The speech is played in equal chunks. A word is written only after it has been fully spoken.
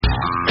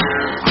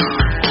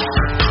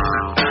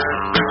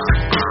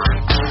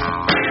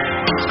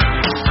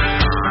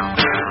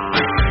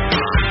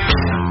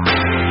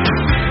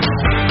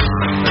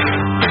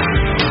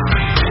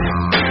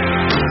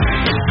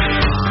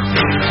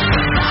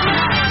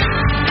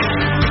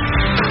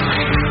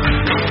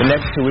The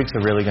next 2 weeks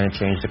are really going to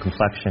change the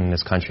complexion in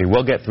this country.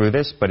 We'll get through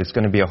this, but it's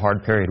going to be a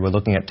hard period. We're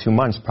looking at 2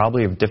 months,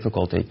 probably, of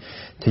difficulty.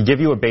 To give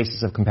you a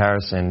basis of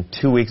comparison,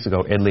 2 weeks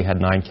ago, Italy had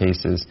 9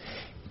 cases.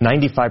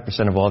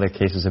 95% of all their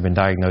cases have been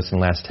diagnosed in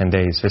the last 10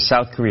 days. For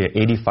South Korea,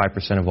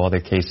 85% of all their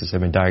cases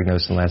have been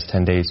diagnosed in the last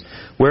 10 days.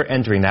 We're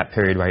entering that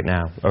period right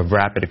now of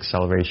rapid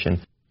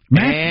acceleration.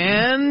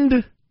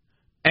 And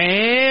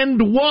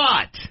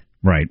what?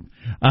 Right.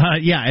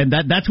 Yeah, and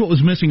that's what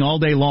was missing all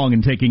day long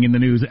in taking in the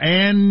news.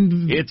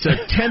 And it's a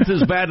tenth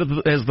as bad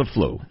as the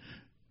flu.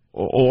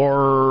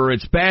 Or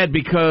it's bad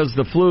because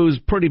the flu's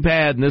pretty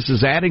bad and this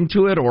is adding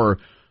to it, or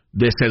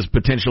this has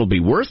potential to be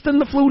worse than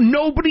the flu.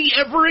 Nobody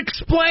ever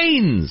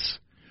explains.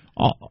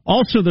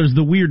 Also, there's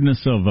the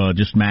weirdness of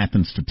just math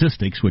and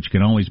statistics, which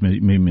can always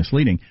be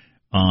misleading.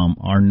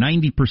 Are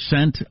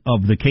 90%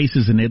 of the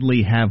cases in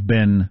Italy have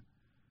been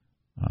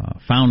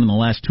found in the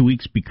last 2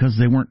 weeks because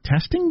they weren't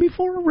testing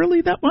before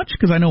really that much?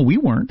 Because I know we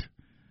weren't.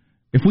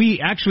 If we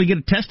actually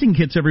get testing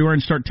kits everywhere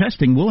and start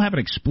testing, we'll have an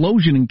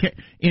explosion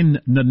in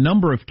the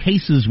number of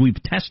cases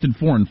we've tested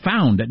for and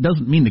found. That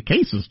doesn't mean the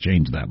cases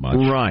change that much.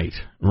 Right.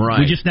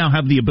 We just now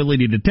have the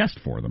ability to test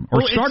for them,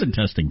 or started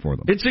testing for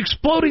them. It's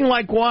exploding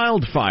like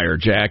wildfire,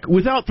 Jack,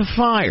 without the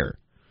fire.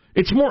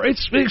 It's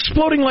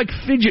exploding like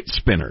fidget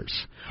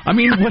spinners. I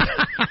mean,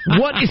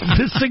 what is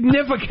the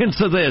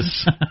significance of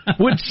this?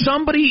 Would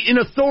somebody in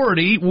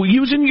authority,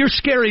 using your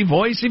scary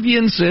voice if you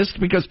insist,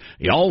 because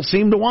you all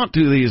seem to want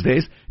to these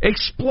days,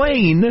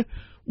 explain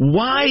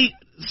why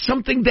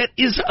something that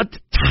is a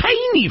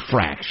tiny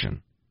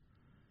fraction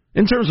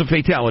in terms of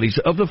fatalities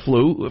of the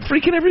flu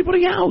freaking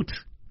everybody out?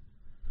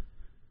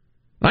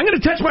 I'm going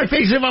to touch my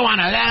face if I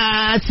want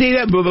to. See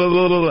that?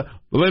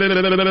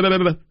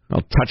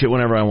 I'll touch it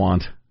whenever I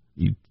want.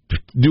 You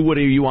do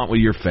whatever you want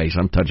with your face.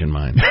 I'm touching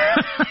mine.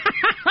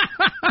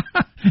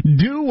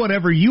 Do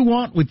whatever you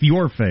want with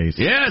your face.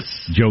 Yes.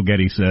 Joe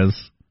Getty says.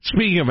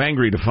 Speaking of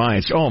angry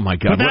defiance, oh, my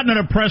God. Put that in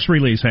a press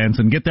release,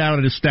 Hanson. Get that out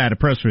of his stat, a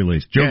press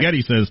release. Joe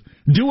Getty says,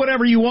 do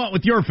whatever you want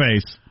with your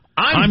face.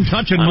 I'm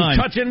touching mine.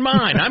 I'm touching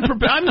mine. I'm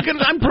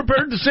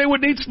prepared to say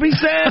what needs to be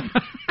said.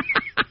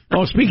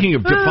 Oh, speaking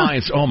of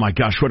defiance, oh, my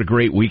gosh, what a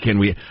great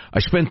weekend.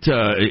 I spent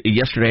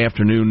yesterday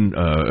afternoon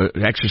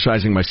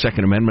exercising my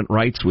Second Amendment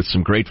rights with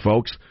some great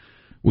folks.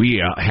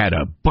 We had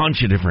a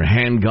bunch of different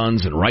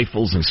handguns and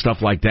rifles and stuff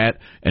like that.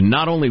 And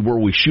not only were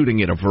we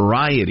shooting at a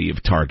variety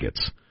of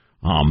targets,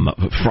 from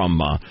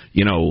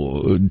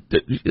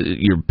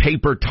your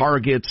paper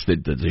targets,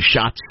 the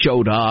shots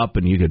showed up,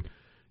 and you could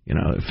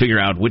figure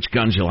out which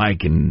guns you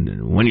like,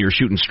 and when you're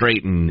shooting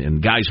straight,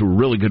 and guys who were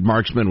really good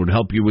marksmen would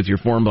help you with your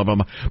form, blah, blah,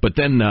 blah. But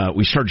then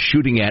we started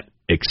shooting at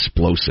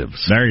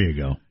explosives. There you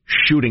go.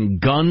 Shooting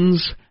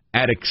guns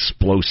at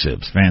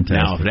explosives. Fantastic.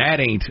 Now, if that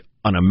ain't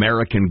an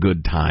American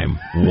good time,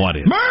 what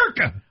is?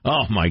 America!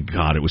 Oh, my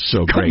God, it was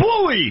so great.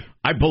 Kablooey!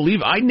 I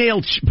believe I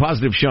nailed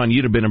Positive Sean.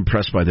 You'd have been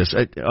impressed by this.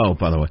 Oh,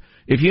 by the way,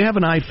 if you have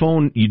an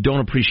iPhone, you don't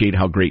appreciate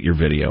how great your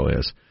video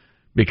is.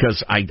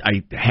 Because I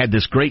had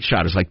this great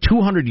shot. It was like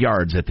 200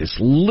 yards at this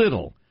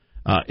little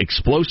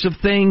explosive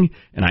thing,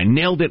 and I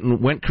nailed it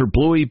and went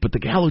kerblooey. But the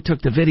gal who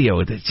took the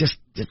video,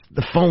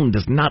 the phone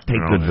does not take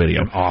good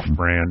video.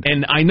 Off-brand.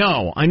 And I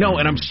know,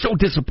 and I'm so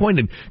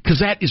disappointed, because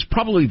that is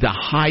probably the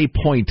high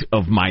point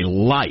of my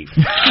life.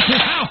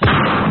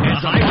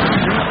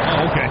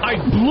 I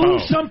blew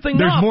something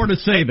There's up. There's more to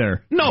say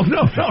there. No.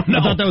 I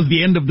thought that was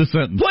the end of the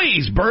sentence.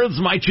 Please, births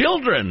my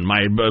children,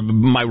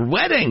 my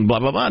wedding, blah,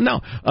 blah, blah. No,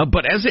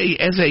 but as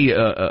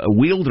a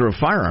wielder of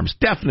firearms,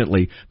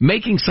 definitely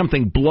making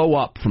something blow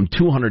up from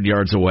 200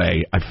 yards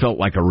away, I felt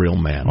like a real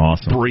man.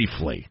 Awesome.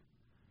 Briefly.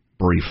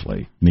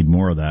 Need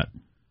more of that.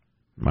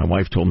 My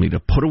wife told me to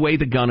put away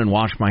the gun and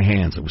wash my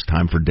hands. It was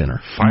time for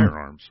dinner.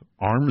 Firearms.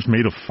 Arms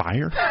made of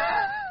fire?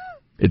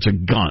 It's a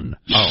gun.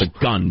 It's a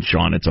gun,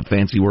 Sean. It's a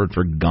fancy word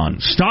for gun.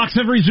 Stocks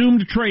have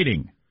resumed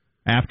trading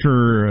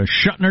after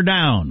shutting her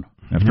down,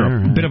 after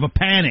a bit of a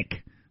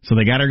panic. So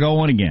they got her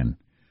going again.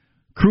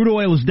 Crude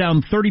oil is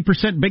down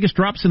 30%, biggest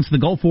drop since the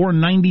Gulf War in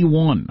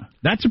 91.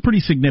 That's a pretty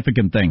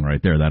significant thing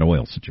right there, that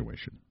oil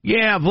situation.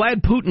 Yeah,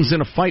 Vlad Putin's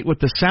in a fight with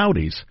the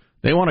Saudis.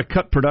 They want to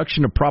cut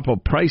production to prop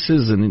up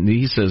prices, and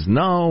he says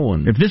no.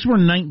 And if this were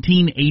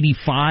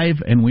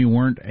 1985 and we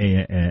weren't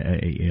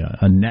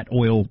a net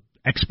oil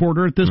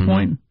exporter at this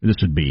point, this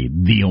would be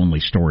the only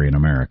story in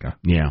America.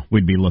 Yeah.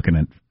 We'd be looking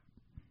at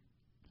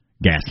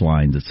gas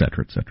lines, et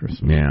cetera, et cetera.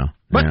 So. Yeah.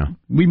 But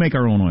we make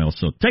our own oil,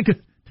 so take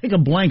a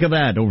blank of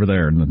that over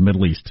there in the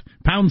Middle East.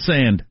 Pound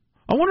sand.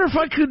 I wonder if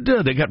I could,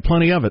 they got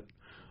plenty of it.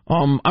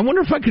 I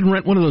wonder if I could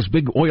rent one of those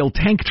big oil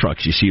tank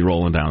trucks you see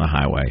rolling down the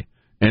highway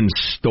and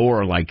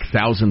store like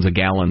thousands of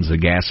gallons of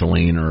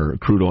gasoline or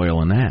crude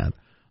oil in that.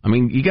 I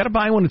mean, you got to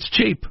buy when it's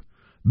cheap.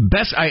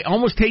 I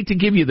almost hate to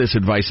give you this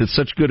advice. It's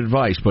such good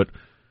advice, but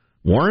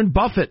Warren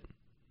Buffett,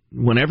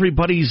 when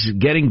everybody's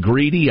getting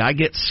greedy, I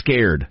get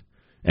scared.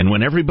 And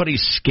when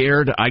everybody's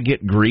scared, I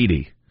get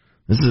greedy.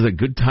 This is a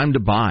good time to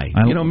buy.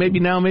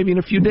 Maybe now, maybe in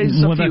a few days.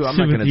 It's up to you. I'm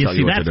not going to tell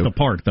you what to do. That's the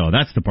part, though.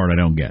 That's the part I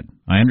don't get.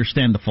 I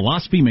understand the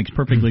philosophy makes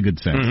perfectly good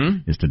sense.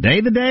 Mm-hmm. Is today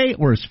the day,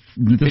 or is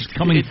this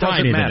coming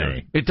Friday the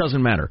day? It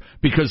doesn't matter.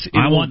 Because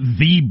I want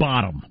the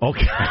bottom.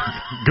 Okay.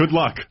 Good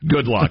luck.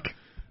 Good luck.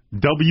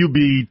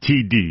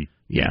 WBTD.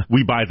 Yeah.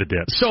 We buy the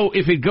dips. So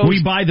if it goes...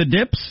 We buy the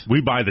dips?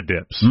 We buy the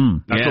dips.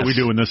 That's what we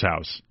do in this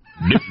house.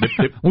 Dip, dip,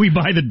 dip. We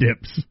buy the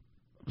dips.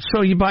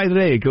 So you buy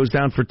today, it goes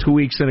down for 2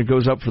 weeks, and it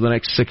goes up for the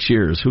next 6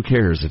 years. Who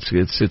cares?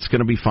 It's going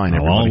to be fine.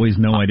 I'll always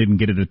know I didn't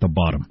get it at the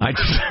bottom.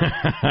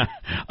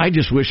 I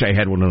just wish I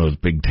had one of those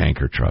big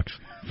tanker trucks.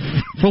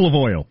 Full of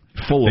oil.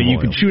 Full of oil. You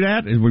can shoot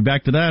at? Are we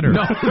back to that? Or?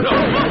 No.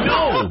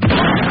 I'm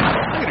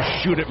not going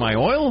to shoot at my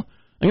oil.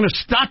 I'm going to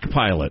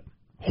stockpile it.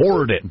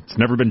 Hoard it. It's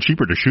never been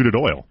cheaper to shoot at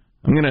oil.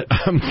 I'm gonna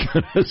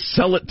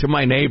sell it to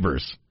my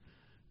neighbors.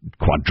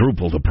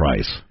 Quadruple the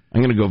price.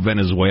 I'm going to go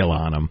Venezuela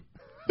on them.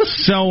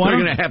 So they're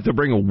going to have to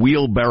bring a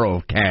wheelbarrow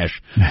of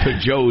cash to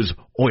Joe's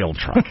oil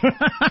truck.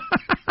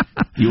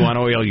 You want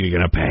oil, you're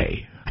going to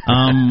pay.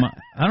 I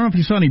don't know if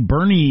you saw any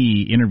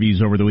Bernie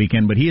interviews over the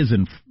weekend, but he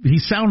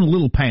sounds a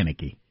little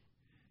panicky.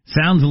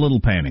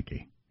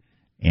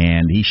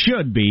 And he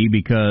should be,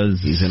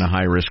 because he's in a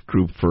high-risk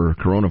group for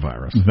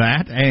coronavirus.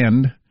 That,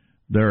 and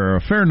there are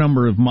a fair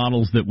number of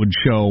models that would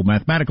show,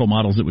 mathematical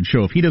models that would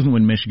show, if he doesn't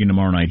win Michigan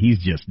tomorrow night, he's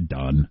just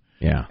done.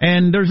 Yeah.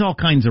 And there's all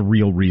kinds of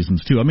real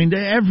reasons, too. I mean,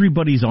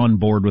 everybody's on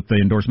board with the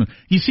endorsement.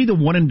 You see the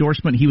one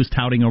endorsement he was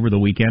touting over the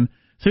weekend?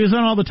 So he was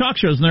on all the talk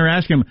shows, and they're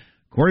asking him,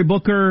 Cory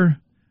Booker,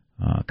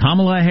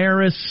 Kamala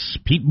Harris,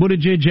 Pete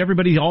Buttigieg,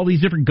 everybody, all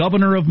these different,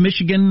 governor of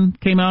Michigan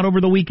came out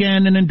over the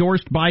weekend and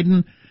endorsed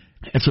Biden.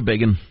 It's a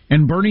big one.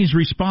 And Bernie's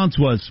response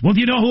was, well, do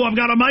you know who I've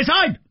got on my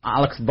side?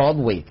 Alex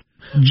Baldwin.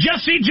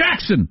 Jesse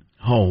Jackson.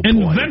 Oh, boy.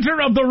 Inventor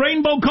of the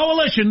Rainbow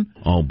Coalition.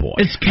 Oh, boy.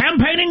 Is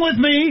campaigning with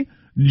me.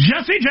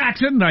 Jesse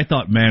Jackson. And I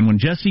thought, man, when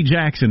Jesse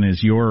Jackson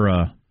is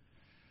your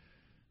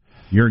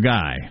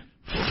guy.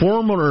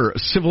 Former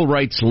civil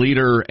rights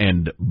leader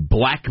and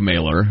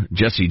blackmailer,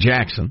 Jesse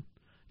Jackson.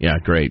 Yeah,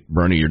 great.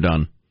 Bernie, you're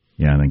done.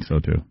 Yeah, I think so,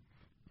 too.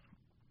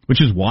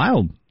 Which is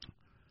wild.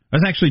 I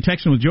was actually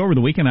texting with Joe over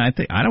the weekend. I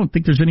don't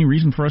think there's any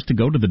reason for us to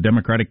go to the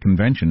Democratic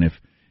convention.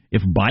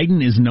 If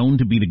Biden is known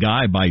to be the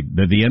guy by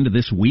the end of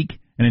this week,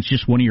 and it's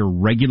just one of your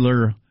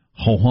regular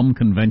ho-hum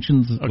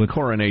conventions. A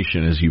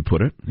coronation, as you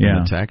put it in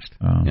the text.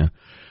 Yeah.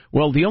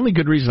 Well, the only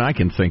good reason I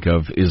can think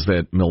of is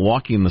that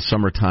Milwaukee in the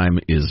summertime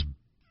is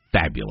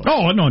fabulous.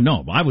 Oh,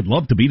 no. I would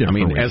love to be there. I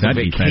mean, as a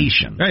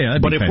vacation.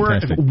 But if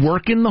fantastic. We're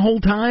working the whole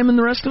time and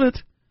the rest of it?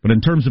 But in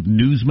terms of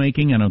news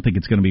making, I don't think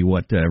it's going to be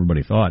what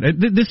everybody thought.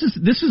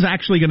 This is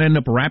actually going to end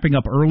up wrapping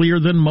up earlier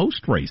than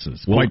most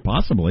races, quite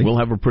possibly. We'll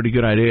have a pretty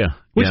good idea.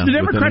 Which the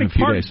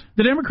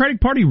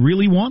Democratic Party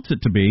really wants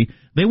it to be.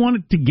 They want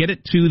it to get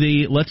it to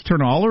the let's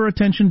turn all our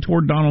attention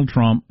toward Donald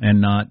Trump and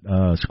not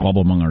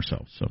squabble among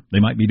ourselves. So they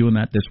might be doing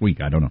that this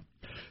week. I don't know.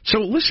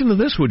 So listen to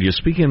this, would you?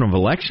 Speaking of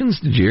elections,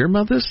 did you hear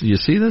about this? Did you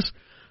see this?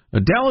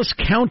 Dallas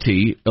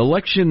County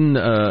election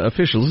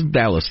officials,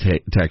 Dallas,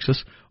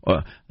 Texas,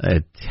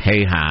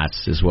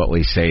 Tejas is what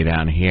we say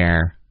down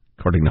here,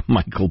 according to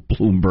Michael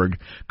Bloomberg,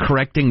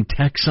 correcting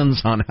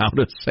Texans on how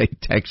to say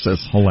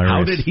Texas. Hilarious.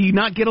 How did he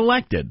not get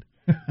elected?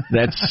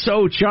 That's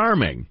so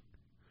charming.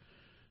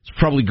 It's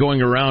probably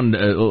going around,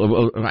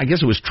 I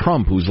guess it was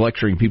Trump who's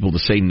lecturing people to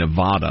say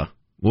Nevada.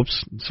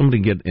 Whoops,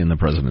 somebody get in the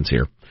president's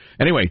ear.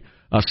 Anyway,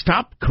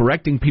 stop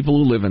correcting people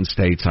who live in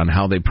states on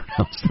how they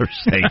pronounce their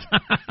state.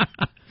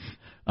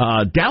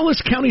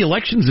 Dallas County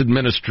Elections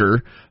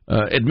Administrator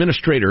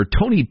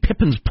Tony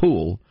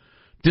Pippins-Poole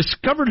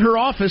discovered her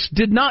office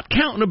did not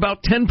count in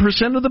about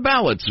 10% of the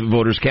ballots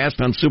voters cast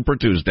on Super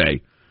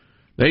Tuesday.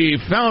 They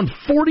found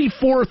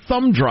 44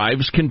 thumb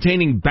drives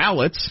containing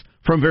ballots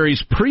from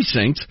various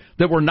precincts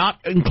that were not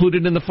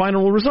included in the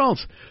final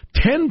results.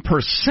 10%.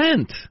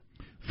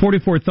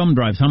 44 thumb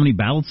drives. How many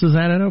ballots does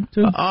that add up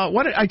to?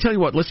 I tell you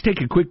what, let's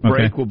take a quick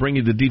break. Okay. We'll bring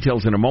you the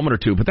details in a moment or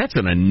two, but that's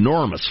an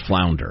enormous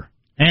flounder.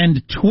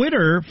 And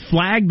Twitter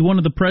flagged one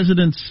of the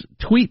president's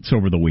tweets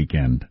over the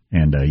weekend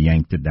and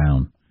yanked it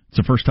down. It's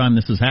the first time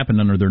this has happened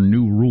under their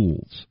new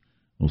rules.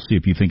 We'll see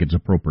if you think it's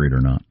appropriate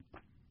or not.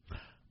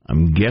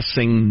 I'm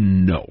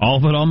guessing no. All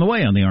of it on the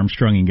way on the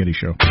Armstrong and Getty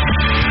Show.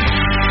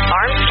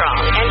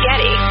 Armstrong and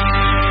Getty.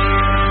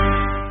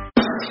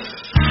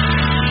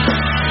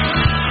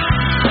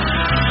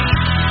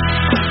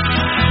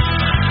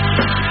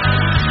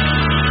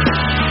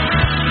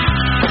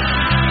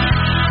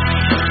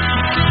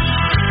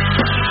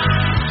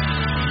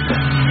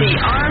 The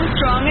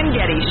Armstrong and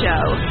Getty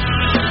Show.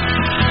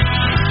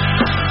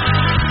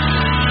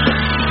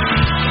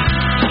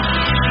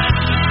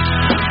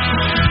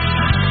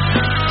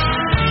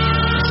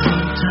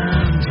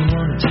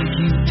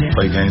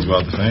 Play games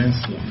without the fans?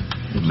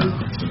 No,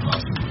 it's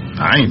impossible.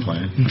 I ain't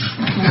playing.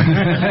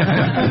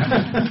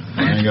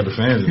 I ain't got the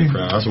fans in the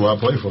crowd. That's what I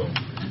play for.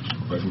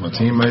 I play for my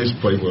teammates.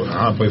 I play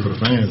for the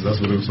fans. That's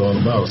what it was all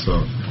about.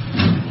 So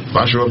if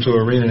I show up to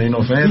an arena and ain't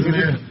no fans in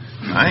there,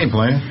 I ain't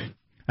playing.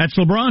 That's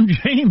LeBron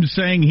James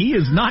saying he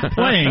is not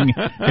playing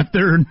if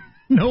there are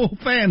no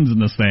fans in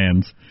the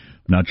stands.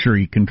 Not sure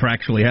he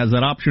contractually has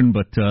that option,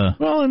 but...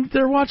 Well, and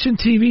they're watching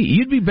TV.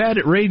 You'd be bad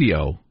at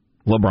radio,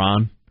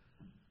 LeBron.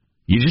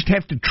 You just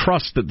have to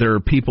trust that there are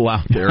people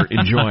out there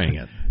enjoying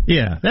it.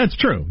 Yeah, that's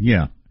true,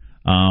 yeah.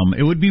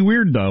 It would be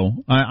weird, though.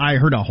 I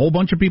heard a whole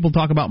bunch of people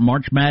talk about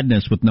March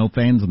Madness with no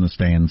fans in the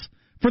stands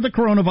for the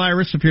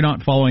coronavirus, if you're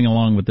not following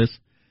along with this.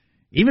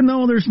 Even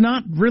though there's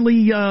not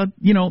really,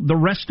 the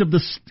rest of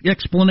the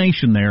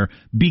explanation there,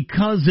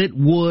 because it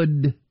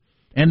would,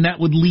 and that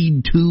would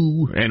lead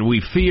to... And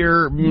we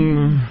fear...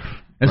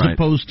 as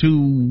opposed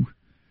to...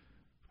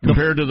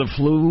 Compared to the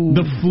flu?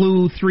 The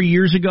flu 3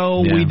 years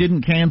ago, we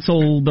didn't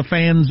cancel the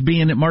fans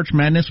being at March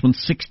Madness when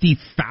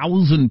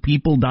 60,000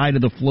 people died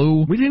of the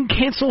flu. We didn't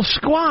cancel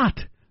squat.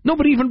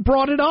 Nobody even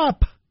brought it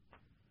up.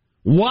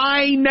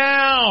 Why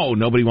now?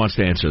 Nobody wants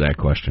to answer that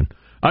question.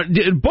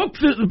 Book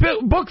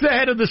the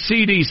head of the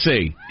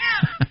CDC.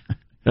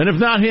 And if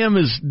not him,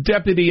 as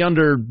deputy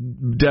under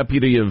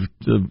deputies.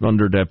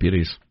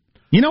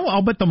 You know,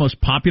 I'll bet the most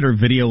popular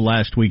video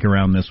last week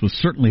around this was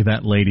certainly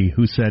that lady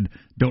who said,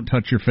 "Don't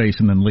touch your face,"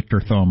 and then licked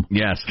her thumb.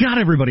 Yes. God,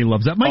 everybody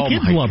loves that. My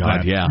kids love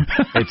that. Yeah.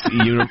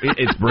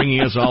 It's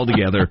bringing us all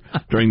together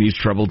during these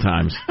troubled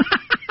times.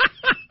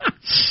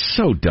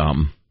 So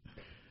dumb.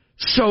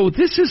 So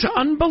this is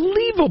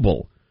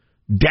unbelievable.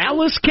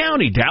 Dallas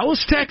County,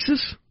 Dallas,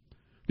 Texas.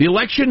 The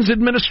elections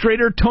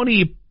administrator,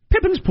 Tony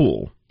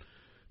Pippenspool,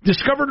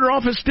 discovered her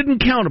office didn't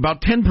count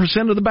about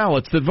 10% of the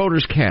ballots that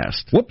voters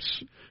cast.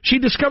 Whoops. She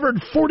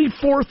discovered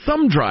 44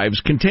 thumb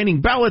drives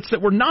containing ballots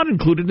that were not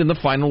included in the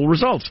final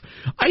results.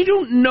 I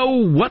don't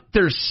know what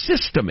their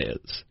system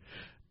is.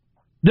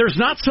 There's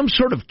not some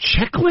sort of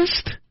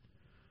checklist?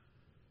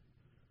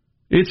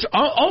 It's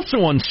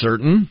also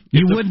uncertain.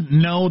 You wouldn't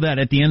know that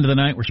at the end of the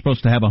night we're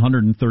supposed to have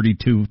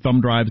 132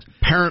 thumb drives?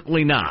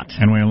 Apparently not.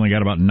 And we only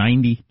got about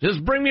 90?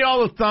 Just bring me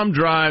all the thumb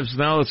drives,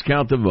 now let's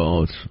count the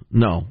votes.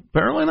 No,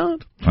 apparently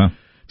not. Huh.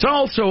 It's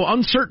also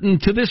uncertain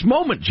to this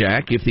moment,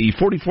 Jack, if the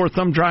 44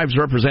 thumb drives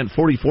represent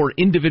 44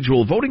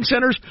 individual voting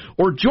centers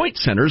or joint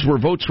centers where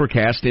votes were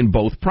cast in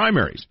both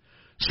primaries.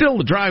 Still,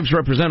 the drives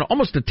represent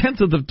almost a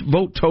tenth of the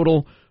vote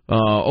total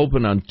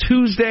open on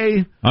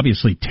Tuesday.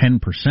 Obviously,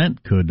 10%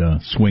 could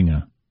swing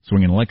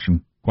an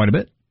election quite a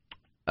bit.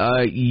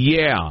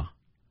 Yeah.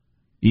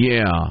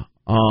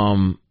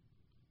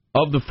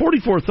 Of the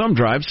 44 thumb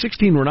drives,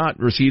 16 were not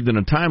received in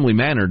a timely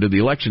manner to the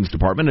Elections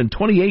Department, and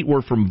 28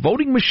 were from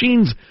voting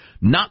machines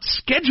not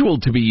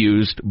scheduled to be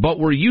used, but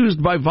were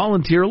used by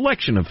volunteer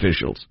election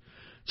officials.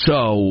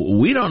 So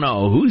we don't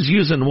know who's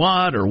using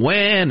what or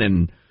when,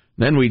 and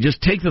then we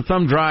just take the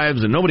thumb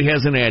drives, and nobody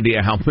has any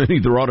idea how many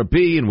there ought to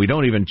be, and we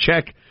don't even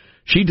check.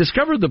 She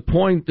discovered the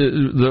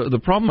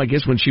problem, I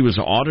guess, when she was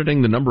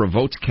auditing the number of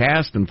votes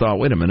cast and thought,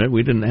 wait a minute,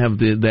 we didn't have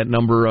that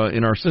number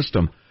in our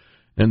system.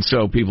 And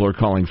so people are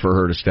calling for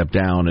her to step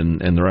down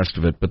and the rest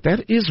of it. But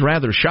that is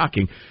rather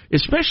shocking,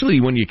 especially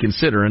when you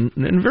consider,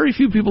 and very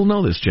few people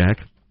know this, Jack.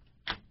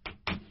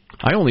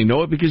 I only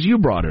know it because you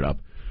brought it up.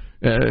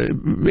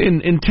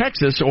 In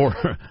Texas, or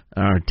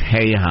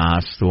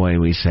Tejas, the way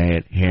we say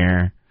it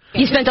here.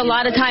 You spent a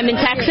lot of time in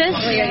Texas?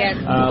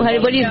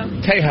 What do you...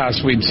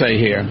 Tejas, we'd say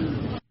here.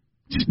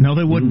 No,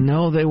 they wouldn't.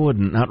 No, they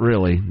wouldn't. Not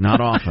really.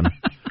 Not often.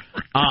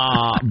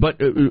 But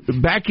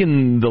back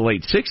in the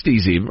late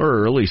 60s, even,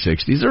 or early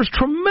 60s, there's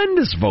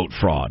tremendous vote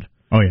fraud.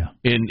 Oh, yeah.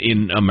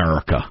 In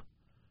America.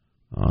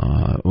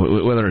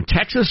 Whether in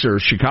Texas or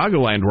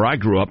Chicagoland, where I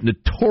grew up,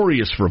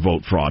 notorious for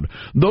vote fraud.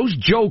 Those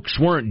jokes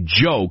weren't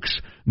jokes.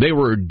 They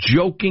were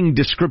joking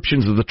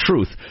descriptions of the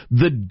truth.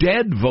 The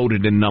dead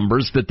voted in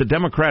numbers that the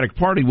Democratic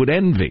Party would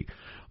envy.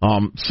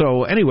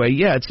 So anyway,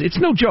 yeah, it's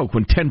no joke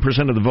when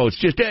 10% of the votes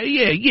just,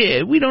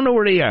 we don't know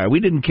where they are. We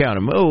didn't count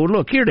them. Oh,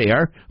 look, here they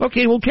are.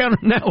 Okay, we'll count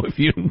them now if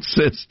you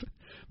insist.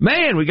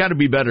 Man, we got to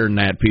be better than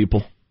that,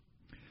 people.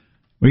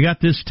 We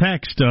got this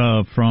text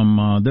from,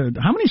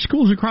 how many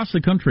schools across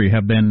the country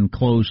have been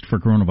closed for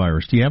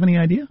coronavirus? Do you have any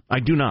idea?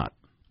 I do not.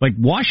 Like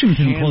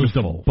Washington closed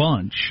a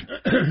bunch.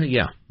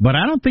 Yeah. But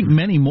I don't think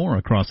many more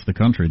across the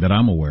country that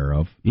I'm aware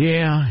of.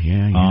 Yeah.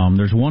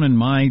 There's one in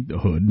my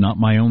hood, not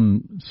my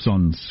own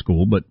son's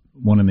school, but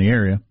one in the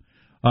area.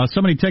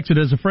 Somebody texted,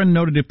 as a friend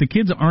noted, if the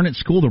kids aren't at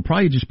school, they'll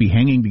probably just be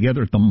hanging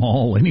together at the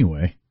mall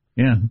anyway.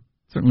 Yeah,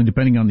 certainly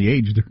depending on the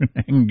age, they're going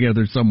to hang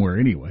together somewhere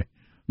anyway.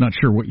 Not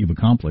sure what you've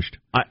accomplished.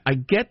 I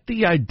get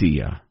the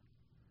idea.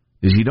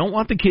 Is you don't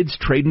want the kids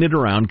trading it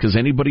around, because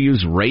anybody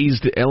who's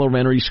raised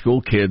elementary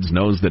school kids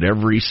knows that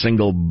every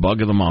single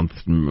bug of the month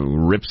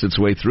rips its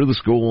way through the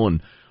school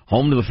and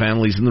home to the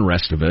families and the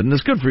rest of it. And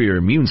it's good for your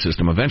immune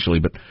system eventually.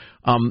 But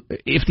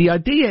if the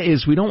idea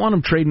is we don't want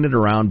them trading it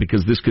around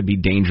because this could be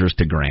dangerous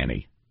to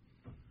Granny,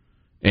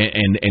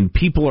 and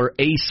people are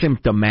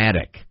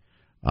asymptomatic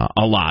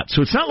a lot.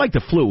 So it's not like the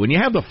flu. When you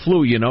have the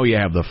flu, you know you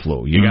have the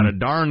flu. You got a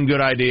darn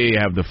good idea you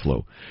have the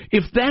flu.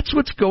 If that's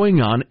what's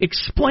going on,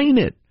 explain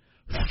it.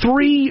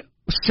 3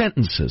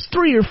 sentences,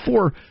 3 or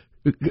 4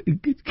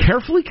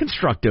 carefully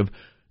constructed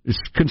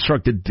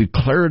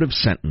declarative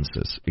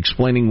sentences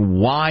explaining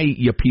why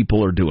you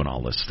people are doing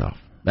all this stuff.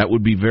 That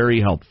would be very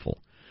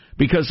helpful.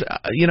 Because,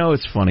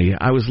 it's funny.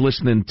 I was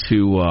listening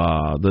to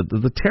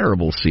the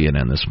terrible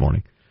CNN this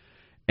morning,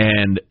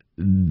 and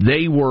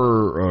they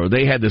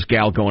had this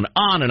gal going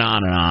on and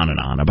on and on and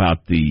on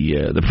about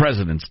the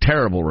president's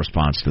terrible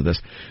response to this.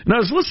 And I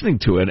was listening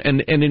to it,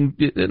 and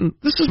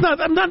this is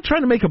not, I'm not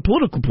trying to make a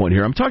political point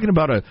here. I'm talking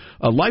about a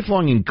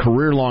lifelong and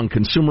career-long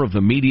consumer of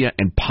the media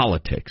and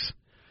politics.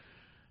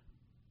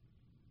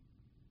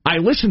 I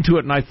listened to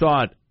it and I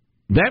thought,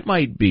 that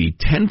might be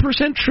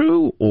 10%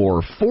 true,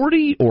 or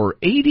 40, or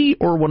 80,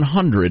 or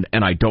 100,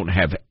 and I don't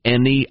have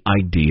any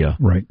idea.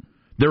 Right.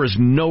 There is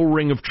no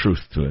ring of truth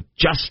to it.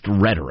 Just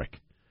rhetoric.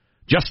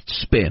 Just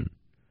spin.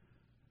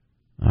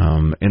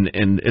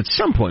 And at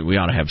some point we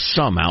ought to have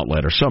some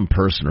outlet or some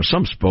person or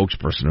some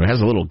spokesperson who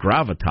has a little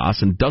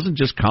gravitas and doesn't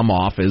just come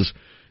off as,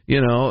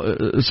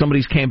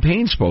 somebody's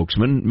campaign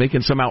spokesman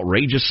making some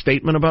outrageous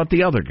statement about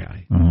the other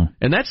guy. Uh-huh.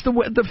 And that's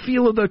the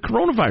feel of the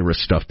coronavirus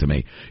stuff to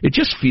me. It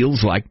just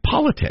feels like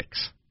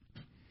politics.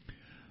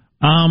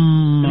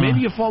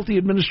 Maybe a faulty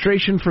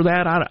administration for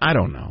that. I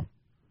don't know.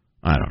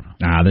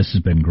 This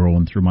has been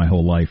growing through my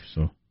whole life,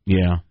 so.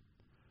 Yeah.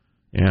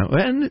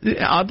 And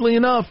oddly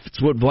enough,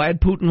 it's what Vlad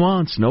Putin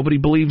wants. Nobody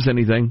believes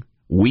anything.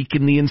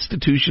 Weaken the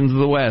institutions of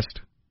the West.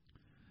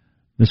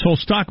 This whole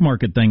stock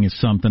market thing is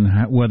something,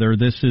 whether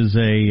this is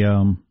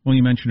you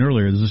mentioned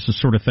earlier, is this the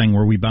sort of thing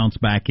where we bounce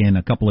back in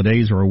a couple of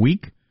days or a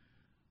week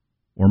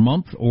or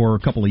month or a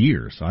couple of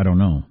years? I don't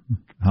know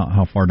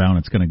how far down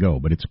it's going to go,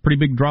 but it's a pretty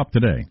big drop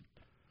today.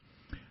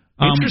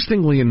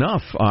 Interestingly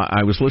enough,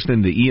 I was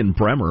listening to Ian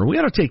Bremmer. We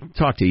ought to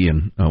talk to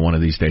Ian one of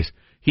these days.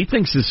 He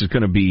thinks this is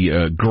going to be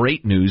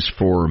great news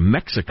for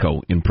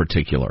Mexico in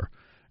particular,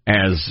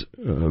 as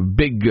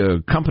big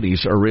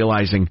companies are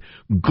realizing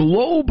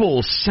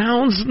global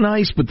sounds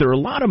nice, but there are a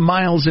lot of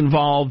miles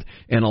involved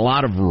and a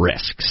lot of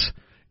risks.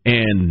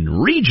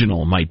 And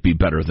regional might be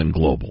better than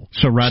global.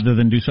 So rather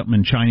than do something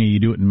in China, you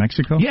do it in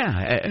Mexico?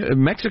 Yeah,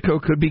 Mexico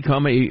could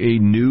become a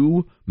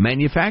new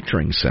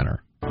manufacturing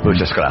center.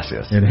 Muchas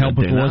gracias. It'd help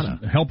if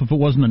it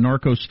wasn't a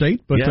narco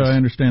state, but yes. I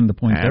understand the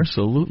point there.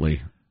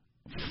 Absolutely.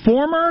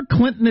 Former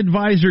Clinton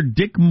advisor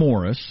Dick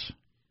Morris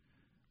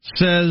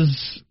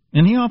says,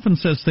 and he often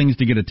says things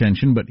to get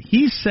attention, but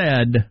he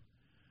said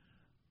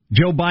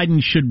Joe Biden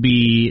should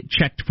be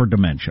checked for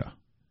dementia,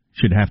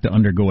 should have to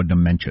undergo a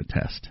dementia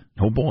test.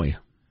 Oh, boy.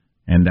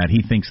 And that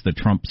he thinks the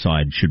Trump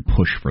side should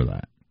push for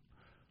that.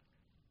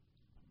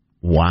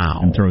 Wow.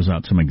 And throws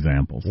out some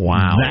examples.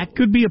 Wow. That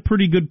could be a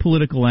pretty good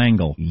political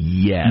angle.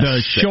 Yes.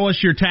 The show us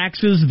your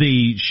taxes,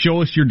 the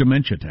show us your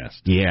dementia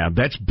test. Yeah,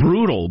 that's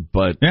brutal,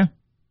 but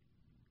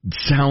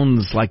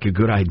sounds like a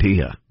good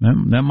idea.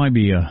 That might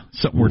be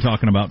something we're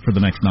talking about for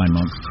the next 9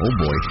 months. Oh,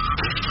 boy.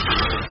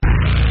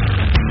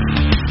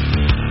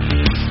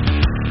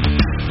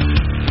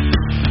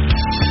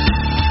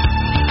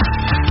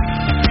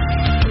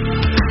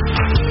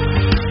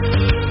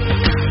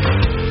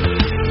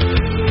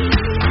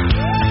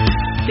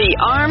 The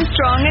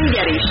Armstrong and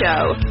Getty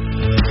Show.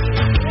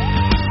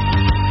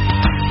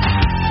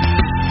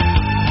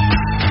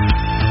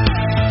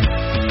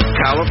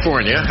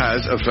 California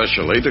has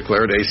officially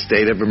declared a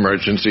state of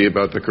emergency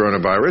about the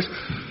coronavirus,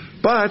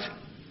 but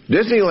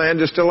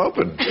Disneyland is still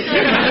open.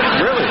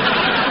 Really.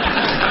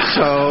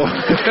 So,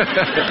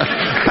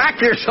 pack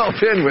yourself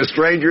in with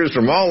strangers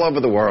from all over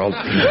the world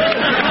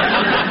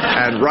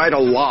and ride a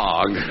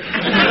log.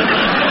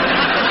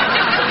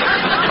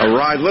 A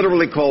ride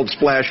literally called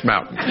Splash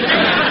Mountain.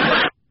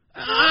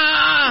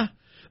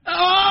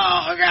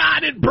 Oh,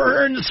 God, it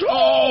burns.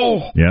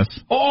 Oh. Yes.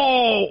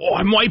 Oh,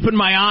 I'm wiping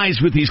my eyes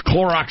with these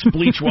Clorox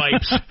bleach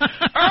wipes.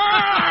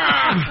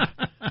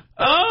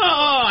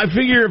 I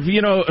figure if,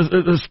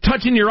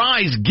 touching your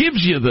eyes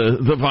gives you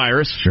the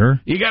virus.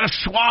 Sure. You got to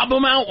swab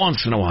them out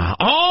once in a while.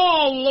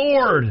 Oh,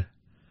 Lord.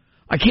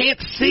 I can't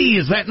see.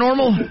 Is that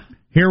normal?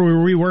 Here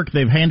where we work,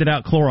 they've handed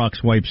out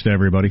Clorox wipes to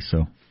everybody,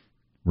 so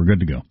we're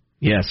good to go.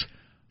 Yes.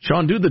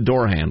 Sean, do the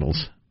door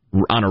handles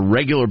on a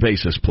regular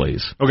basis,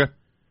 please. Okay.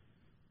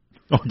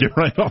 I'll get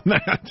right on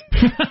that.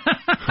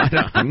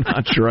 I'm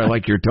not sure I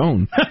like your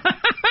tone.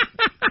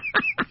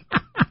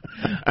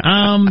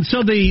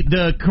 So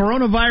the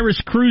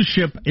coronavirus cruise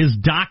ship is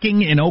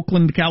docking in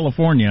Oakland,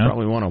 California.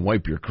 Probably want to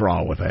wipe your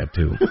craw with that,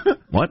 too.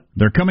 What?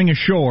 They're coming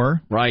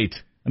ashore. Right.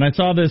 And I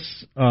saw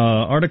this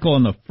article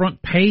on the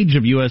front page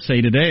of USA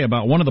Today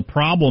about one of the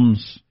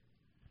problems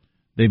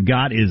they've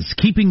got is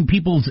keeping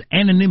people's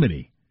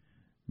anonymity.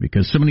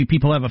 Because so many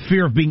people have a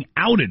fear of being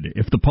outed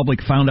if the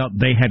public found out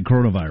they had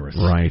coronavirus.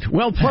 Right.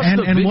 Well, plus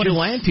the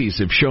vigilantes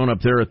have shown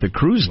up there at the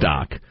cruise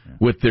dock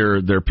with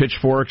their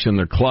pitchforks and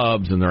their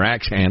clubs and their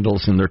axe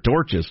handles and their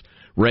torches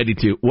ready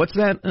to... What's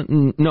that?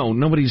 No,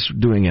 nobody's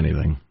doing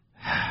anything.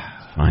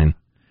 Fine.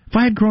 If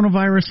I had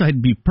coronavirus,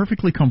 I'd be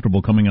perfectly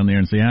comfortable coming on there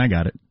and saying, I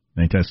got it.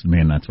 They tested me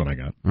and that's what I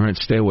got. All right,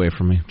 stay away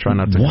from me. Try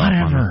not to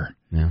cough on it.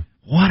 Yeah.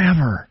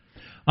 Whatever.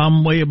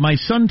 My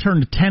son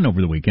turned 10 over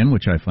the weekend,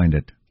 which I find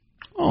it...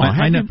 Oh,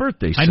 happy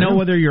birthday, sir. I know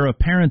whether you're a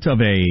parent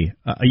of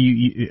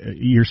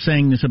you're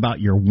saying this about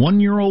your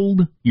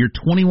 1-year-old, your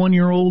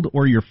 21-year-old,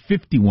 or your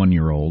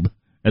 51-year-old,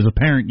 As a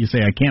parent, you say,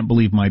 I can't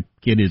believe my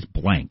kid is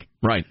blank.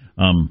 Right.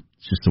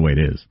 It's just the way it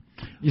is.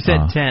 You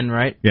said 10,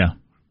 right? Yeah.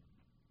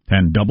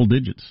 10 double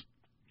digits.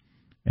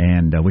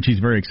 And which he's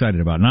very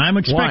excited about. And I'm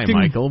expecting...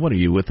 Why, Michael? What are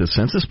you, with the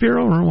Census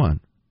Bureau or what?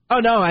 Oh,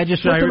 no, I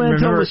remember...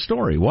 tell the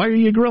story. Why are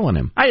you grilling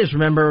him? I just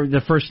remember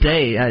the first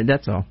day,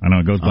 that's all. I know,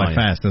 it goes by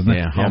fast, doesn't it?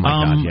 Yeah, oh my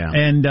God, yeah.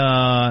 And,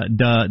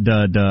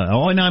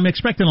 and I'm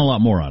expecting a lot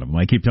more out of him.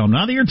 I keep telling him,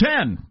 now that you're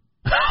 10,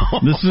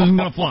 this isn't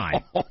going to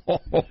fly.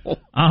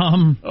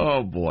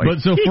 Oh, boy. But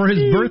so for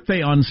his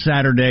birthday on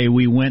Saturday,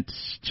 we went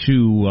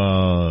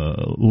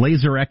to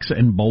Laser X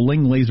and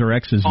bowling. Laser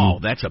X is... Oh,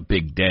 that's a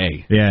big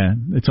day. Yeah,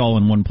 it's all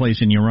in one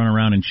place, and you run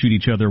around and shoot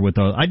each other with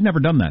a... I'd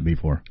never done that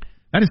before.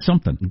 That is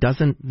something.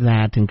 Doesn't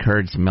that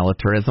encourage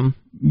militarism?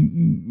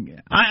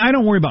 I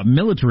don't worry about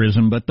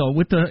militarism, but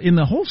in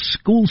the whole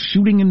school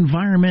shooting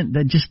environment,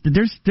 that just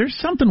there's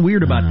something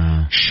weird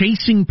about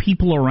chasing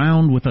people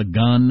around with a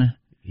gun.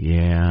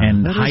 Yeah,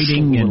 and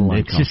hiding, and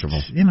it's just,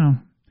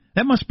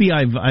 that must be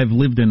I've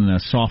lived in a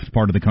soft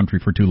part of the country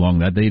for too long.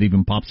 That date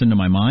even pops into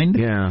my mind.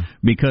 Yeah,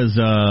 because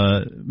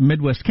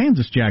Midwest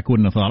Kansas Jack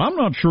wouldn't have thought, I'm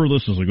not sure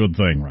this is a good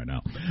thing right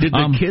now. Did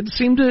the kids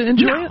seem to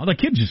enjoy it? The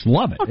kids just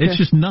love it. Okay. It's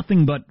just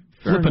nothing but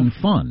flipping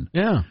fun.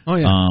 Yeah. Oh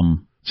yeah.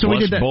 So we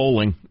did that.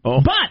 Bowling.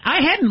 Oh. But I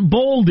hadn't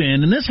bowled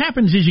in, and this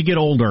happens as you get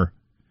older.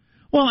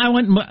 Well, I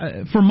went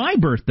for my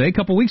birthday a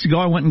couple weeks ago.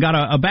 I went and got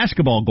a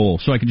basketball goal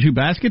so I could shoot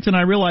baskets, and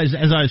I realized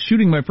as I was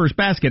shooting my first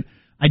basket,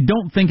 I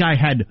don't think I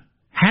had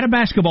a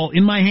basketball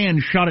in my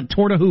hand, shot it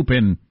toward a hoop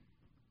in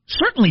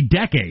certainly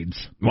decades.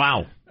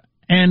 Wow.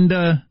 And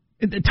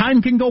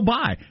time can go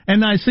by.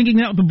 And I was thinking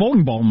that with the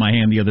bowling ball in my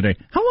hand the other day.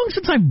 How long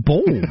since I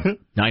bowled?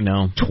 I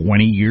know.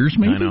 20 years,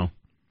 maybe? I know.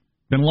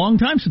 Been a long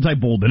time since I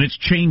bowled, and it's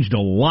changed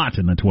a lot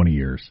in the 20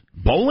 years.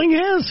 Bowling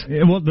has?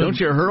 Well, don't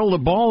you hurl the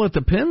ball at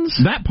the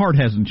pins? That part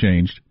hasn't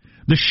changed.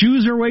 The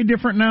shoes are way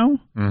different now.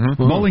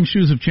 Mm-hmm. Bowling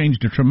shoes have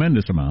changed a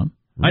tremendous amount.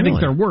 Really? I think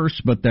they're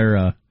worse, but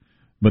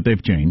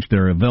they've changed.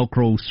 They're a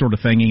Velcro sort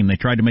of thingy, and they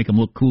tried to make them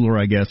look cooler,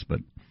 I guess,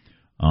 but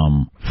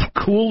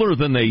cooler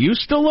than they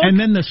used to look. And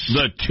then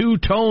the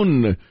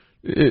two-tone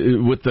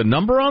with the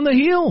number on the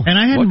heel. And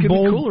I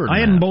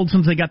hadn't bowled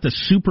since they got the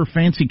super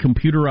fancy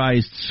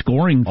computerized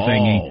scoring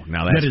thingy. Oh,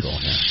 now that's that cool.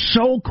 Is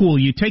so cool.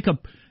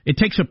 It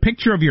takes a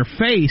picture of your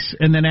face,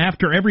 and then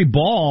after every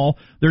ball,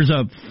 there's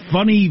a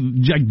funny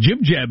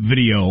jib-jab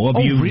video of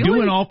you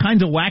doing all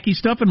kinds of wacky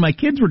stuff, and my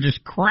kids were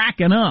just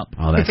cracking up.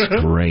 Oh, that's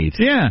great.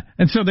 Yeah,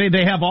 and so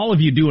they have all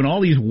of you doing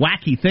all these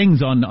wacky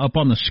things up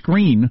on the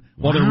screen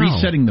while they're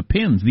resetting the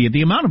pins.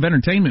 The amount of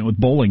entertainment with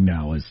bowling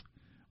now is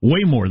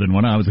way more than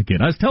when I was a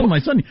kid. I was telling my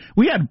son,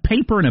 we had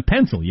paper and a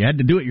pencil. You had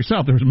to do it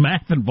yourself. There was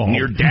math involved.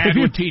 Your dad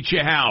would teach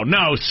you how.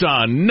 No,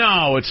 son,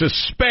 no, it's a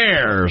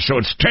spare, so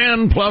it's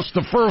 10 plus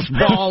the first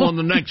ball on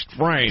the next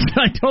frame.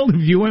 I told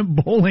him if you went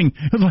bowling,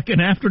 it was like an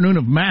afternoon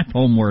of math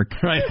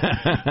homework. Right.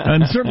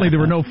 And certainly there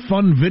were no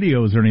fun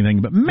videos or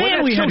anything. But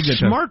man, we had to get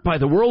smart by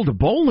the world of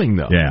bowling,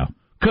 though. Yeah.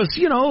 Because,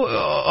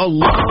 alone,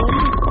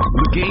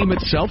 the game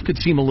itself could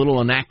seem a little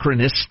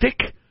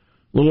anachronistic, a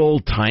little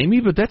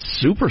old-timey, but that's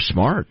super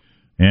smart.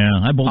 Yeah,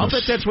 I bowled. I'll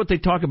bet that's what they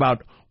talk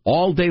about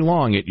all day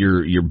long at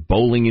your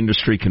bowling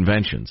industry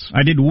conventions.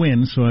 I did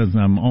win, so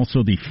I'm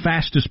also the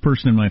fastest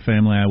person in my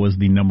family. I was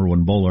the number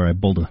one bowler. I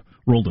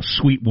rolled a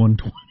sweet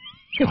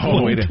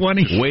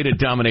 120. Way to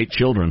dominate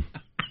children.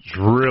 It's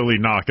really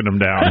knocking them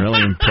down.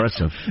 Really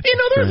impressive.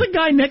 There's a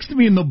guy next to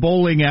me in the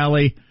bowling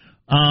alley,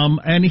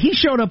 and he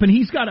showed up, and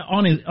he's got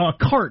on his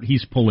cart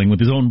he's pulling with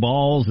his own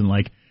balls and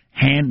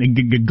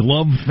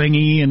glove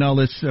thingy and all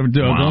this,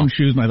 own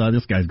shoes, and I thought,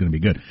 this guy's going to be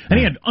good. And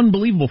he had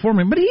unbelievable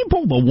form, but he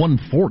pulled a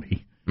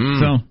 140.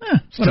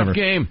 So, tough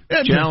game.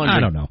 Challenging. I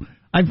don't know.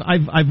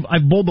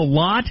 I've bowled a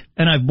lot,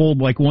 and I've bowled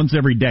like once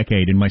every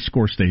decade, and my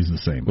score stays the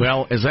same.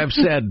 Well, as I've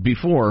said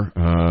before,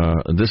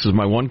 this is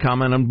my one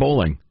comment on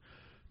bowling.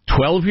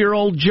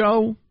 12-year-old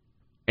Joe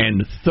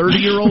and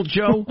 30-year-old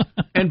Joe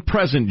and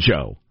present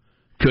Joe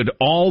could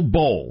all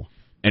bowl,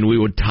 and we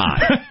would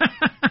tie.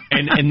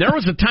 And there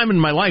was a time in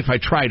my life I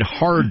tried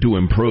hard to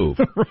improve,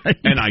 right.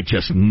 And I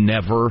just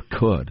never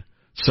could.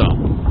 So,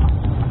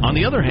 on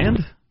the other hand,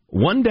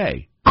 one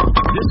day,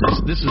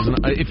 this is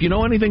if you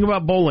know anything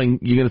about bowling,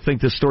 you're going to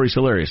think this story's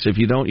hilarious. If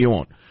you don't, you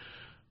won't.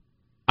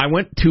 I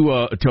went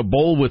to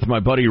bowl with my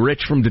buddy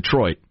Rich from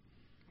Detroit,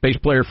 bass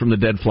player from the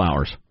Dead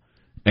Flowers,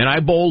 and I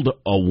bowled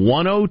a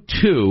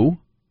 102,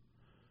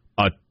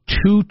 a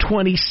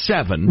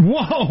 227.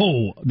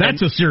 Whoa,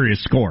 that's a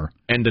serious score.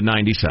 And a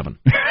 97.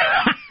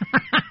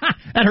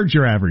 That hurts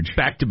your average.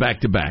 Back to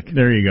back to back.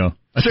 There you go.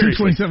 A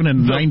 227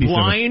 and 97. The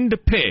blind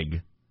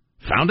pig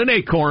found an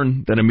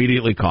acorn, then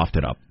immediately coughed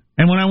it up.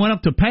 And when I went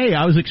up to pay,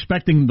 I was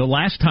expecting the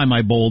last time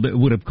I bowled, it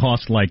would have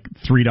cost like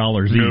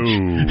 $3 each.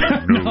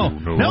 No.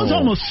 That was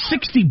almost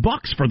 $60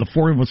 for the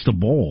four of us to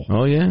bowl.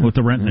 Oh, yeah. With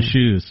the rent and the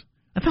shoes.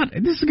 I thought,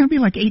 this is going to be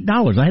like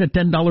 $8. I had a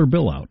 $10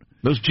 bill out.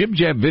 Those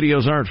jib-jab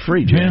videos aren't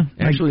free, Jay. Yeah,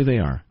 actually, they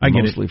are. I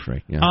get mostly it.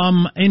 Free. Yeah.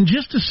 In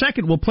just a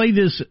second, we'll play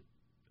this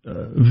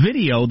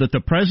video that the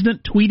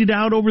president tweeted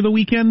out over the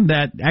weekend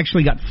that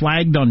actually got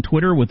flagged on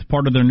Twitter with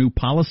part of their new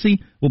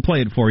policy. We'll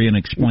play it for you and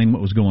explain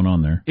what was going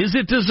on there. Is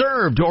it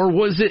deserved, or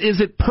is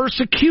it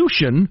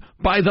persecution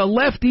by the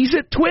lefties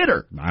at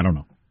Twitter? I don't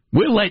know.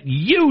 We'll let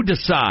you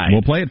decide.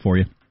 We'll play it for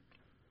you.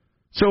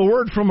 So a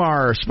word from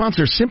our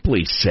sponsor,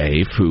 Simply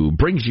Safe, who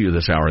brings you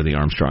this hour of the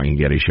Armstrong and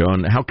Getty Show,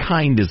 and how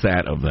kind is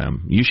that of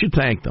them? You should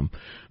thank them.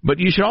 But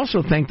you should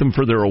also thank them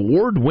for their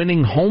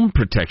award-winning home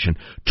protection.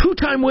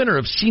 2-time winner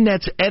of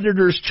CNET's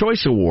Editor's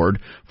Choice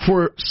Award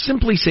for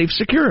Simply Safe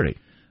Security.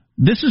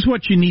 This is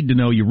what you need to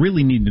know. You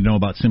really need to know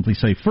about Simply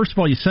Safe. First of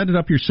all, you set it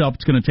up yourself.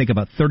 It's going to take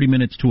about 30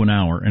 minutes to an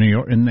hour,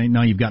 and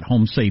now you've got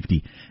home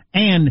safety.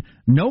 And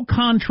no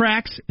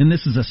contracts, and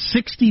this is a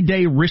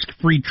 60-day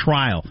risk-free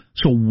trial.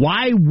 So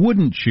why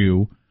wouldn't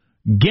you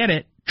get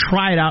it,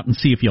 try it out, and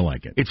see if you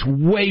like it? It's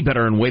way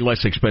better and way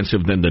less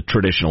expensive than the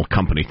traditional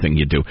company thing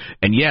you do.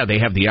 And, yeah, they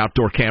have the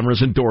outdoor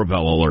cameras and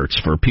doorbell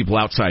alerts for people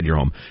outside your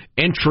home.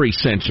 Entry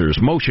sensors,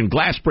 motion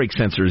glass break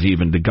sensors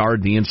even to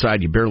guard the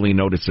inside. You barely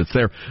notice it's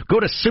there. Go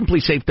to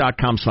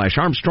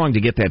simplysafe.com/Armstrong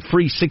to get that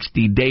free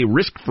 60-day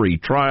risk-free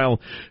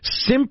trial.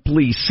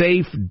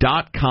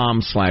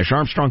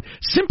 Simplysafe.com/Armstrong.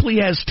 Simply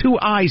has 2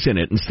 I's in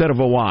it instead of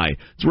a Y.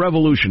 It's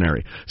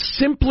revolutionary.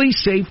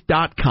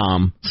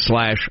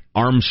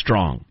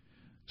 Simplysafe.com/Armstrong.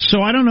 So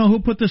I don't know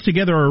who put this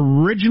together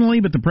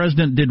originally, but the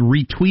president did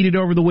retweet it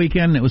over the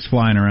weekend. It was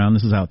flying around.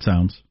 This is how it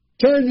sounds.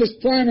 Turn this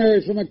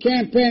primary from a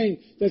campaign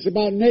that's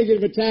about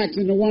negative attacks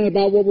into one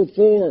about what we're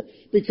for,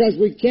 because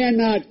we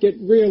cannot get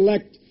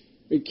reelect.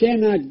 We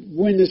cannot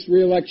win this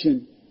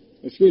reelection.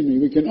 Excuse me.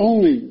 We can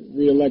only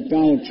reelect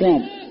Donald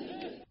Trump.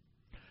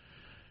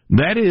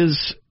 That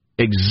is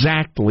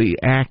exactly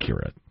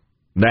accurate.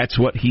 That's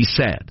what he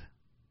said.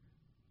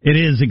 It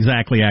is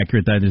exactly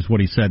accurate. That is what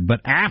he said.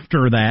 But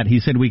after that, he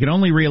said we can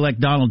only reelect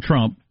Donald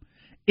Trump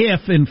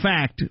if, in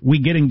fact, we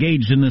get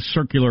engaged in this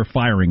circular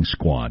firing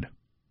squad,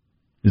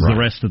 is the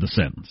rest of the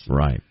sentence.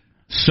 Right.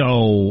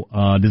 So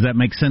does that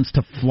make sense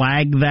to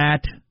flag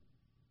that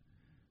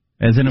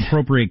as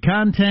inappropriate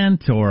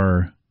content,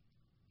 or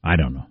I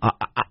don't know.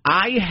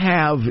 I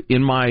have,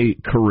 in my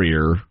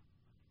career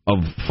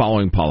of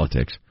following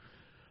politics,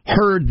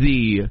 heard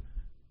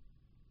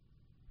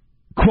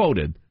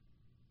quoted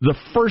the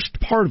first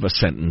part of a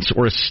sentence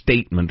or a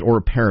statement or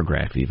a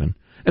paragraph even,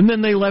 and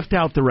then they left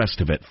out the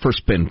rest of it for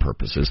spin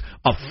purposes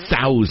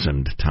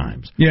 1,000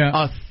 times.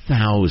 Yeah.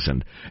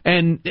 1,000.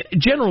 And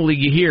generally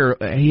you hear,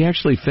 he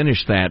actually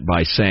finished that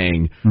by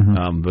saying,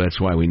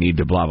 that's why we need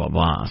to blah, blah,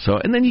 blah. So,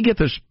 and then you get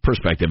this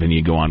perspective and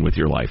you go on with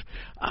your life.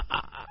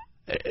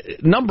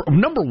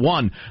 Number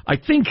one, I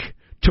think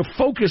to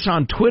focus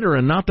on Twitter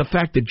and not the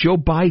fact that Joe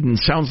Biden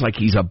sounds like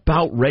he's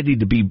about ready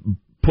to be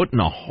put in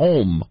a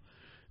home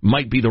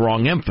might be the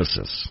wrong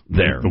emphasis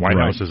there. The White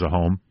House is a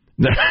home.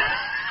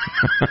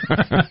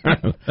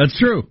 That's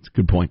true. That's a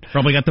good point.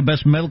 Probably got the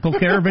best medical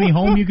care of any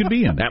home you could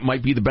be in. That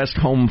might be the best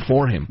home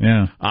for him.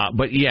 Yeah.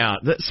 But yeah,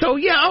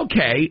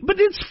 okay. But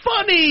it's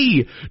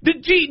funny.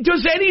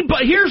 Does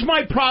anybody? Here's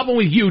my problem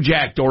with you,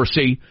 Jack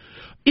Dorsey.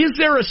 Is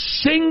there a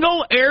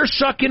single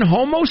air-sucking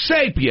Homo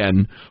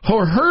sapien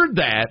who heard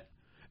that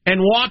and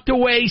walked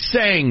away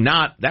saying,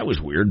 that was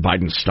weird,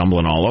 Biden's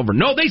stumbling all over?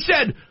 No, they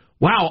said,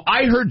 wow,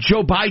 I heard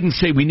Joe Biden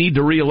say we need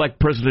to reelect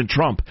President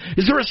Trump.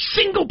 Is there a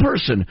single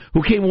person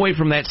who came away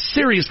from that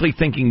seriously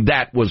thinking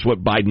that was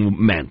what Biden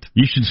meant?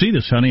 You should see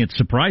this, honey. It's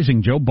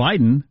surprising. Joe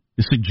Biden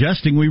is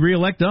suggesting we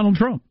reelect Donald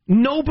Trump.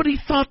 Nobody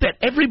thought that.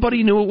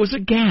 Everybody knew it was a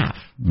gaffe.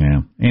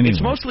 Yeah. Anyway.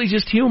 It's mostly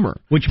just humor.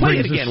 Play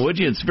it again, would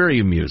you? It's very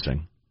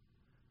amusing.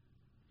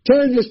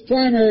 Turn this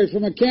primary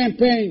from a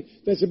campaign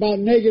that's about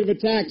negative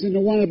attacks into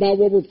one about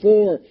what we're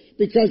for,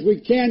 because we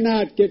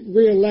cannot get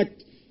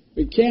reelect.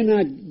 We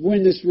cannot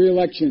win this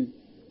reelection.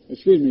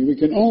 Excuse me. We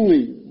can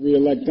only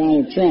reelect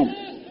Donald Trump.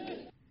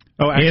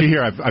 Oh, actually,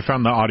 here, I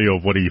found the audio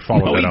of what he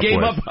followed that up with. He gave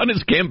up on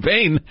his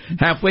campaign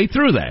halfway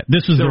through that.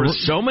 There were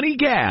so many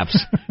gaffes,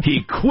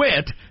 he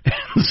quit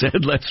and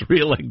said, let's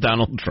reelect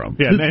Donald Trump.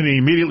 Yeah, and then he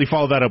immediately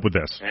followed that up with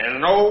this.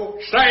 And no,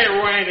 stay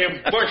away,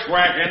 them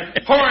bushwhacking,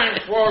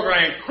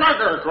 hornswoggling,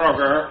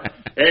 crocker